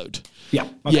boatload. Yeah.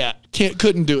 Okay. Yeah.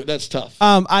 Couldn't do it. That's tough.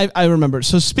 I remember.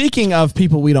 So speaking of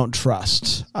people we don't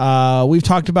trust, we've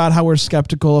talked about how we're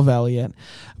skeptical of Elliot.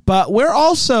 But we're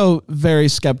also very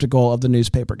skeptical of the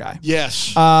newspaper guy.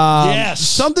 Yes. Yes.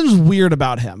 Something's weird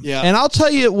about him. Yeah. And I'll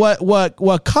tell you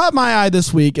what caught my eye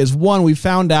this week is, one, we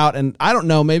found out, and I don't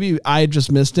know, maybe I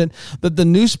just missed it, that the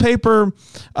newspaper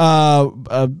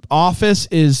office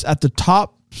is at the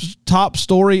top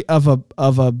story of a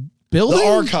building. The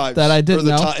archives that I didn't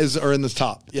know are in the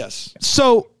top. Yes.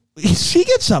 So he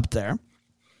gets up there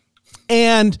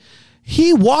and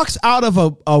he walks out of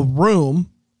a room.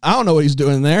 I don't know what he's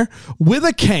doing there, with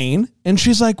a cane. And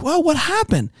she's like, well, what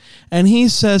happened? And he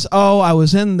says, oh, I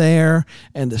was in there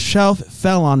and the shelf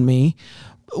fell on me.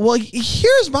 Well,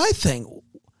 here's my thing.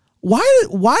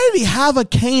 Why did he have a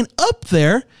cane up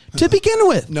there to begin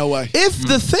with? No way. If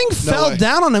the thing fell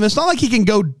down on him, it's not like he can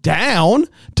go down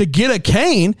to get a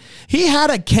cane. He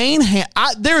had a cane.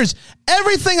 There is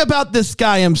everything about this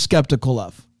guy I'm skeptical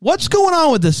of. What's going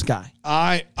on with this guy?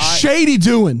 Shady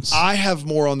doings. I have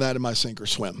more on that in my sink or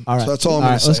swim. All right. So that's all I'm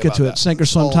going to say. Let's get to it. Sink or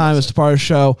swim time is part of the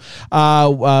show.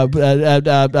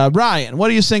 Ryan,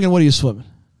 what are you singing? What are you swimming?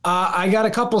 I got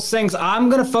a couple sinks. I'm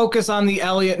going to focus on the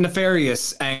Elliot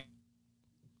Nefarious angle.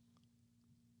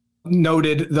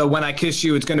 Noted the When I Kiss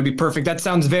You, it's going to be perfect. That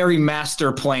sounds very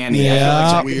master plan-y.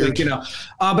 Yeah, weird.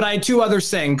 But I had two other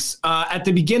sinks. At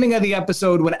the beginning of the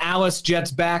episode, when Alice jets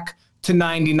back to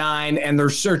 99 and they're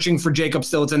searching for Jacob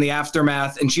Still, in the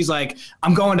aftermath, and she's like,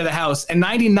 I'm going to the house. And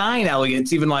 99,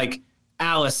 Elliot's even like,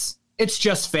 Alice, it's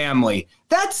just family.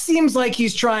 That seems like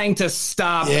he's trying to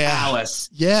stop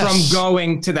Alice from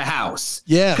going to the house.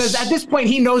 Yes. Because at this point,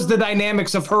 he knows the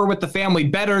dynamics of her with the family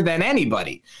better than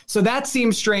anybody. So that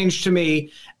seems strange to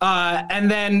me. And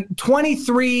then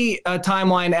 23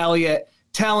 timeline Elliot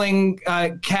telling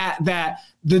Kat that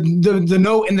the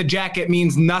note in the jacket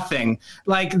means nothing.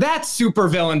 Like, that's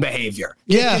supervillain behavior.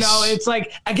 Yes. It's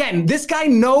like, again, this guy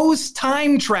knows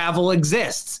time travel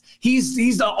exists.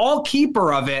 He's the all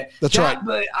keeper of it. That's right.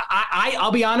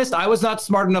 I'll be honest. I was not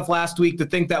smart enough last week to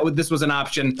think that this was an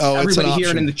option. Everybody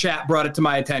here and in the chat brought it to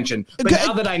my attention. But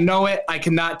now that I know it, I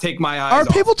cannot take my eyes off.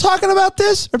 Are people talking about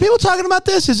this?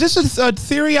 Is this a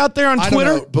theory out there on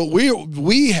Twitter? I don't know, but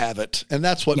we have it, and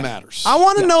that's what matters. I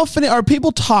want to know if are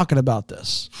people talking about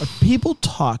this? Are people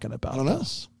talking about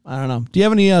this? I don't know. Do you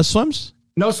have any swims?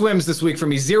 No swims this week for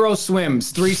me. 0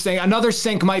 swims. 3 sink. Another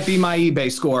sink might be my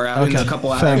eBay score in a couple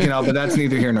hours, but that's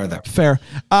neither here nor there. Fair.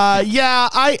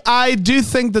 I do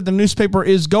think that the newspaper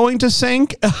is going to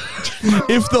sink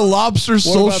if the Lobster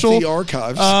Social. What about the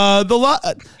archives?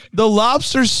 The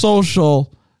Lobster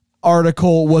Social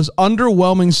article was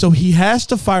underwhelming, so he has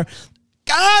to fire.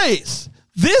 Guys,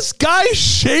 this guy's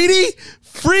shady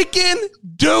freaking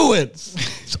doings.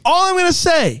 That's all I'm going to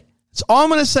say. That's all I'm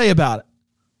going to say about it.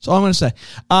 That's all I'm going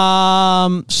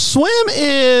to say. Swim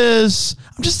is,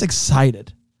 I'm just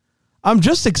excited. I'm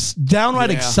just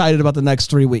downright excited about the next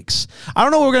 3 weeks. I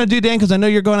don't know what we're going to do, Dan, because I know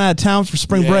you're going out of town for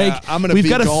spring break. I'm going to be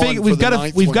gone for the ninth one.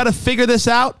 We've got to figure this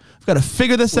out. We've got to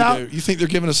figure this out. You think they're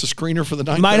giving us a screener for the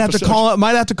ninth Might episode?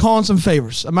 have to call in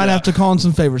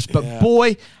some favors. But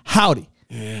boy, howdy.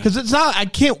 Because it's not. I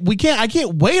can't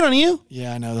wait on you.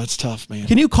 Yeah, I know that's tough, man.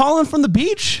 Can you call in from the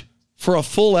beach for a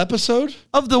full episode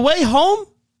of The Way Home?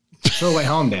 It's The Way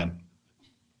Home, Dan.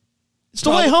 It's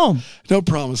The Way Home. No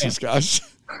promises, guys.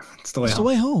 It's The Way Home. The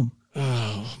Way Home.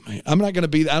 Oh man, I'm not going to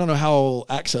be. I don't know how I'll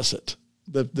access it.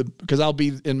 Because I'll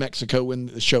be in Mexico when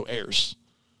the show airs.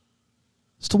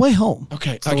 It's The Way Home.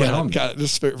 Okay, I got it.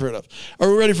 This is fair enough. Are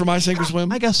we ready for My Sink or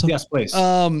Swim? I guess so. Yes, please.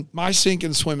 My Sink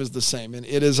and Swim is the same, and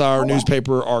it is our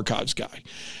newspaper archives guy.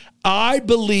 I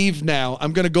believe now,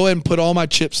 I'm going to go ahead and put all my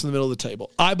chips in the middle of the table.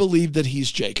 I believe that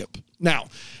he's Jacob. Now,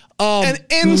 an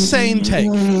insane take.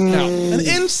 Now, an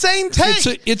insane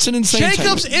take. It's an insane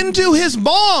Jacob's take. into his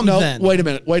mom. No, then. wait a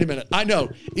minute. I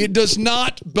know it does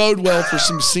not bode well for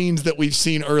some scenes that we've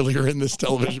seen earlier in this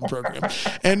television program.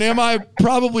 And am I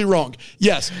probably wrong?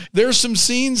 Yes, there's some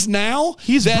scenes now.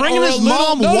 He's bringing his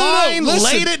mom wine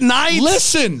late at night.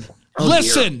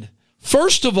 Listen.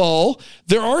 First of all,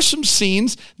 there are some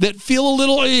scenes that feel a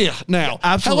little now.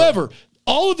 Absolutely. However,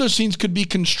 all of those scenes could be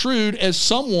construed as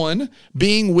someone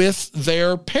being with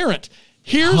their parent.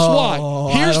 Here's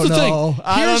why. Here's the thing.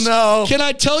 I don't know. Can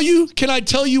I tell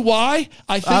you why?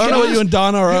 I don't know what you and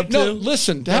Donna are up to. No,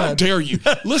 listen. How dare you?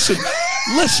 Listen.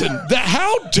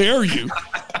 How dare you?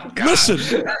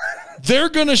 Listen. They're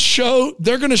gonna show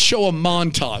a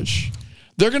montage.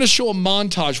 They're going to show a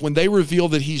montage when they reveal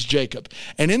that he's Jacob.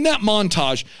 And in that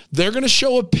montage, they're going to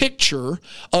show a picture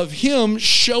of him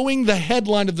showing the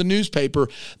headline of the newspaper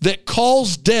that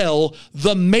calls Dell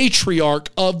the matriarch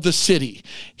of the city.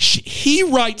 He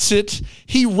writes it.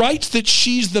 He writes that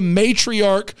she's the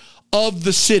matriarch of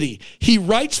the city. He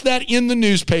writes that in the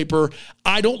newspaper.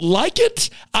 I don't like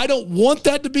it. I don't want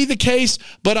that to be the case,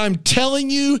 but I'm telling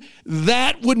you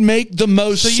that would make the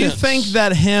most sense. So you think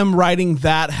that him writing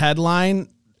that headline,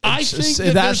 I think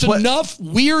that there's enough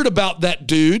weird about that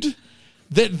dude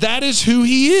that is who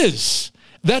he is.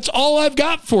 That's all I've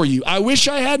got for you. I wish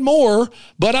I had more,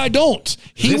 but I don't.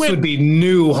 This would be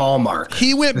new Hallmark.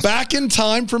 He went back in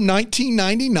time from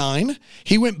 1999.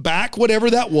 He went back,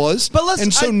 whatever that was.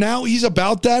 Now he's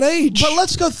about that age. But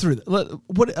let's go through that.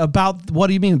 What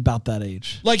do you mean about that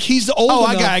age? Like he's old enough.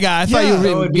 I got. I thought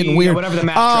you were getting weird. Whatever the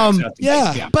math tracks out to be.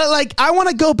 Yeah. But like, I want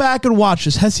to go back and watch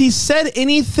this. Has he said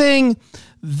anything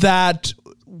that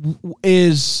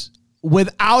is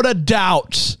without a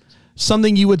doubt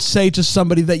something you would say to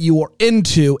somebody that you are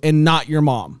into and not your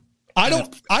mom? I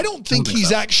don't think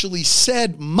he's actually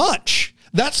said much.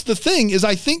 That's the thing, is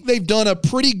I think they've done a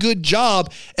pretty good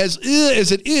job as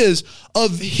it is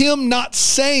of him not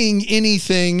saying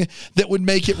anything that would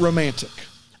make it romantic.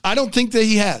 I don't think that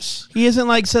he has. He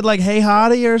hasn't said hey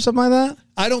hottie or something like that?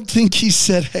 I don't think he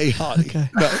said hey hottie. Okay.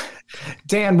 No.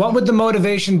 Dan, what would the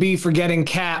motivation be for getting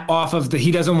Kat off of he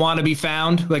doesn't want to be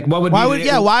found?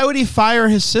 Why would he fire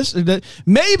his sister?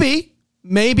 Maybe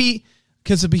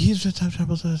because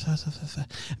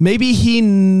maybe he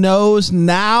knows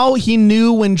now. He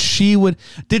knew when she would.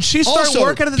 Did she start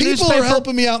working at the newspaper? People are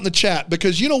helping me out in the chat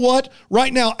because you know what?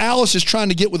 Right now, Alice is trying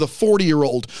to get with a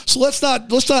 40-year-old. So let's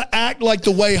not act like The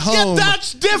Way Home. Yeah,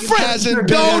 that's different.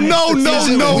 No.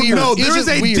 There is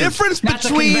a difference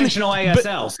between conventional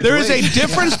ASL. There is a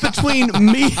difference between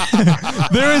me.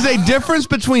 There is a difference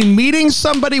between meeting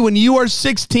somebody when you are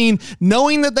 16,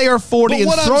 knowing that they are 40,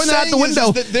 and throwing that out the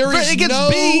window.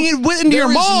 Being into your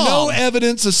mom. No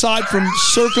evidence aside from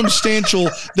circumstantial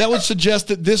that would suggest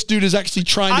that this dude is actually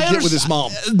trying to get with his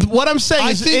mom. What I'm saying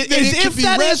is if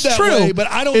that is true, but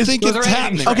I don't think it's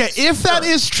happening. Okay, if that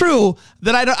is true,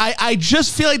 then I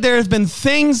just feel like there has been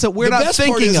things that we're not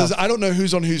thinking of. I don't know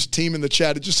who's on whose team in the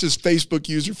chat. It just says Facebook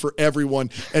user for everyone,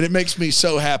 and it makes me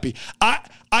so happy.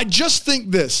 I just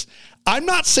think this. I'm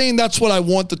not saying that's what I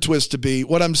want the twist to be.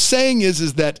 What I'm saying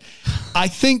is that I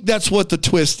think that's what the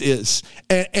twist is.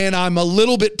 And I'm a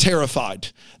little bit terrified.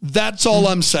 That's all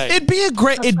I'm saying. It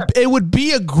would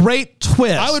be a great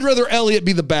twist. I would rather Elliot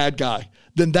be the bad guy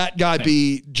than that guy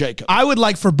be Jacob. I would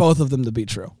like for both of them to be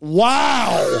true.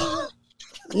 Wow.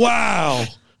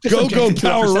 Go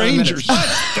Power Rangers.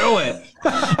 Let's do it.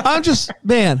 I'm just,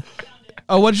 man.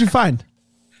 Oh, what did you find?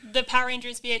 The Power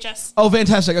Rangers VHS. Oh,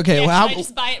 fantastic. Okay. Yeah, should I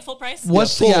just buy it full price?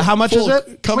 How much is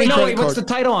it? What's the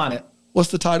title on it? What's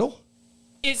the title?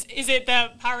 Is it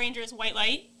the Power Rangers White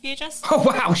Light VHS? Oh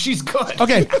wow, she's good.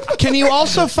 Okay. Can you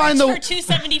also find for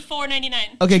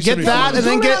 $274.99? Okay, get that and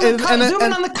then get zoom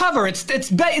in on the cover. It's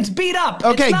beat up.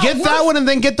 Okay, get that one and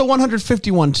then get the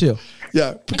 151 too.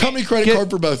 Yeah, company credit card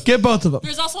for both. Get both of them.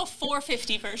 There's also a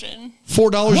 $4.50 version.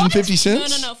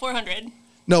 $4.50? No, 400.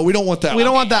 No, we don't want that. We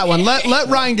don't want that one. Let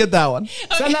Ryan get that one.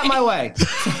 Okay. Send that my way.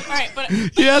 All right, but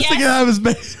he has to have his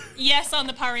base. Yes, on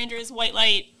the Power Rangers White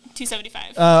Light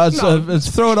 $275. Let's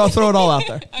throw it all out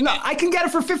there. Okay. No, I can get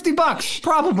it for $50.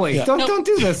 Probably. Yeah. Don't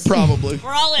do this. Probably.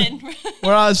 We're all in.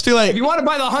 It's too late. If you want to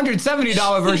buy the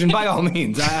 $170 version, by all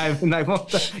means. I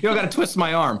won't. You don't got to twist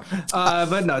my arm.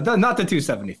 But no, not the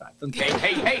 $275.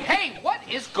 Hey! What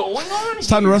is going on? It's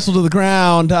time to wrestle to the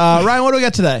ground. Ryan, what do we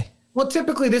got today? Well,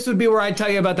 typically this would be where I tell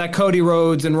you about that Cody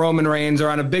Rhodes and Roman Reigns are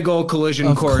on a big old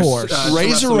collision course.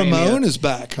 Razor Ramon is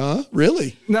back, huh?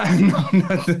 Really? No.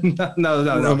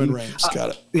 Roman Reigns, got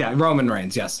it. Yeah, Roman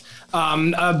Reigns, yes.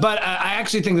 But I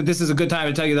actually think that this is a good time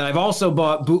to tell you that I've also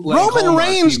bought bootleg Roman Hallmark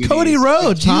Reigns, DVDs. Cody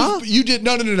Rhodes, huh? You did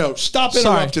no. Stop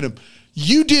interrupting him.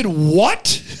 You did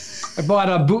what? I bought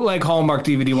a bootleg Hallmark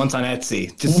DVD once on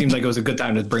Etsy. Just seems like it was a good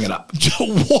time to bring it up.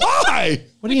 Why?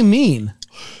 What do you mean?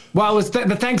 Well, it was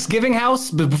the Thanksgiving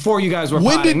house, but before you guys were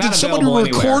When potting, did someone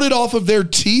record it off of their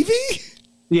TV?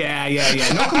 Yeah.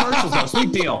 No commercials, though.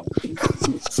 Sweet deal.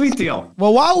 Sweet deal.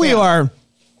 Well, while we are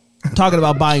talking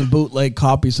about buying bootleg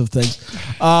copies of things,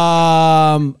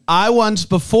 I once,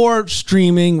 before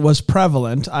streaming was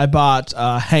prevalent, I bought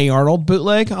Hey Arnold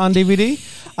bootleg on DVD.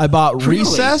 I bought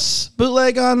Recess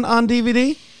bootleg on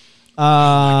DVD.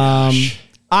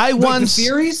 I once the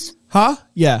series? Huh?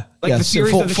 Yeah. Like the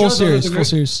series of the full shows?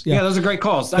 series. Yeah, those are great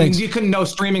calls. Thanks. I mean, you couldn't know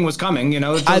streaming was coming, you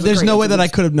know. There's no way that I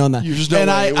could have known that. There's no and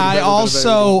way. I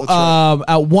also,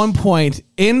 at one point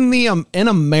in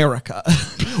America,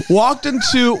 walked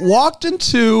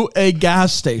into a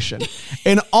gas station,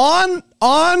 and on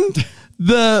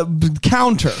the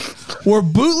counter were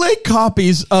bootleg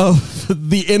copies of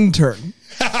The Intern.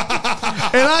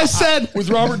 And I said, with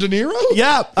Robert De Niro?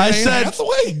 Yeah, I said,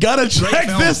 Hathaway? Gotta check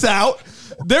this out.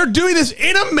 They're doing this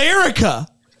in America.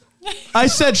 I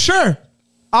said, sure,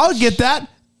 I'll get that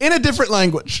in a different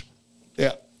language.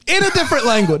 Yeah. In a different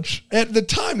language. At the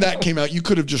time that came out, you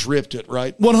could have just ripped it,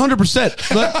 right?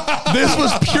 100%. But this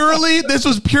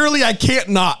was purely, I can't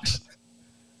not.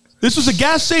 This was a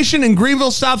gas station in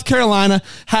Greenville, South Carolina,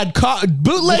 had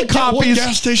bootleg copies. What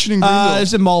gas station in Greenville?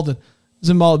 It's in Malden. It's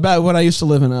in Malden, back when I used to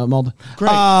live in Malden. Great.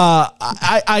 You're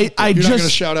not going to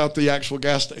shout out the actual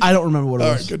gas station. I don't remember what it was.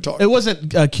 All right, good talk. It wasn't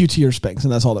QT or Spanx,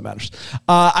 and that's all that matters.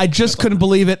 I just couldn't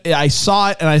believe it. I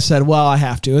saw it, and I said, well, I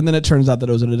have to. And then it turns out that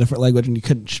it was in a different language, and you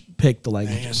couldn't pick the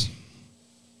languages.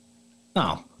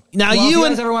 No. Now, well, you if you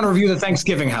and guys ever want to review the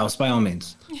Thanksgiving house, by all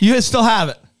means. You still have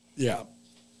it. Yeah.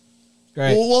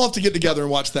 Great. Well, we'll have to get together and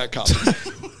watch that copy.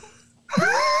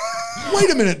 Wait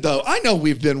a minute, though. I know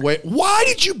we've been waiting. Why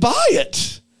did you buy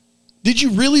it? Did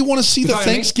you really want to see the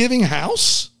Thanksgiving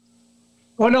house?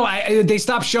 Well, no, they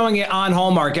stopped showing it on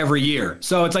Hallmark every year.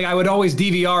 So it's like I would always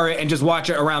DVR it and just watch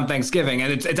it around Thanksgiving,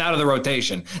 and it's out of the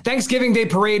rotation. Thanksgiving Day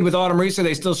Parade with Autumn Reeser,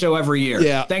 they still show every year.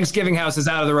 Yeah. Thanksgiving House is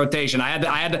out of the rotation. I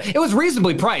had to, it was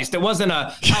reasonably priced. It wasn't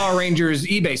a Power Rangers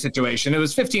eBay situation. It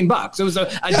was $15. It was a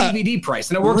DVD price,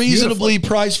 and it worked reasonably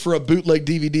priced for a bootleg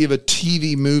DVD of a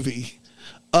TV movie.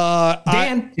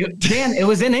 Dan, it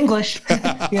was in English.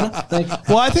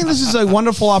 Well, I think this is a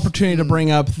wonderful opportunity to bring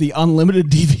up the unlimited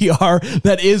DVR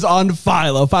that is on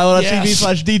Philo.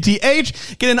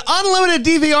 Philo.tv/DTH. Get an unlimited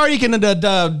DVR. You can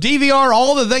DVR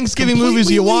all the Thanksgiving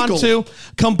movies you want to.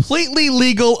 Completely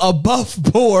legal, above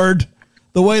board.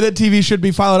 The way that TV should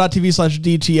be.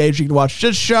 Philo.tv/DTH. You can watch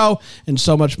this show and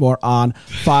so much more on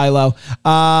Philo.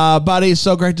 Buddy,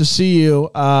 so great to see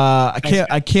you.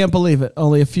 I can't believe it.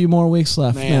 Only a few more weeks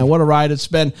left. Man, what a ride it's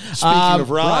been. Speaking of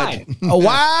ride.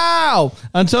 Wow.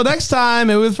 Until next time,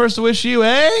 it was first to wish you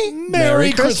a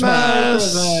Merry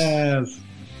Christmas.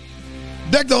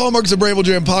 Deck the Hallmark's a Bramble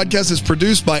Jam podcast is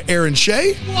produced by Aaron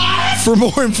Shea. What? For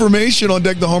more information on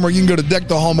Deck the Hallmark, you can go to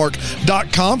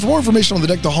deckthehallmark.com. For more information on the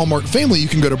Deck the Hallmark family, you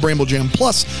can go to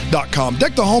bramblejamplus.com.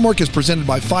 Deck the Hallmark is presented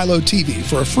by Philo TV.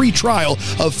 For a free trial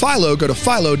of Philo, go to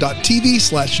philo.tv/DTH.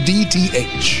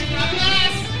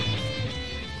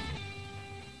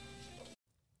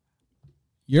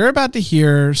 You're about to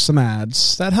hear some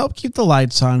ads that help keep the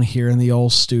lights on here in the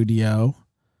old studio.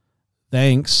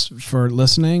 Thanks for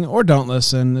listening or don't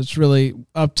listen. It's really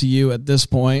up to you at this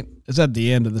point. It's at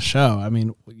the end of the show. I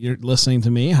mean, you're listening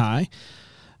to me. Hi.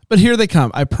 But here they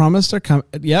come. I promise they're coming.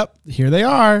 Yep, here they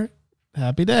are.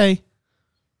 Happy day.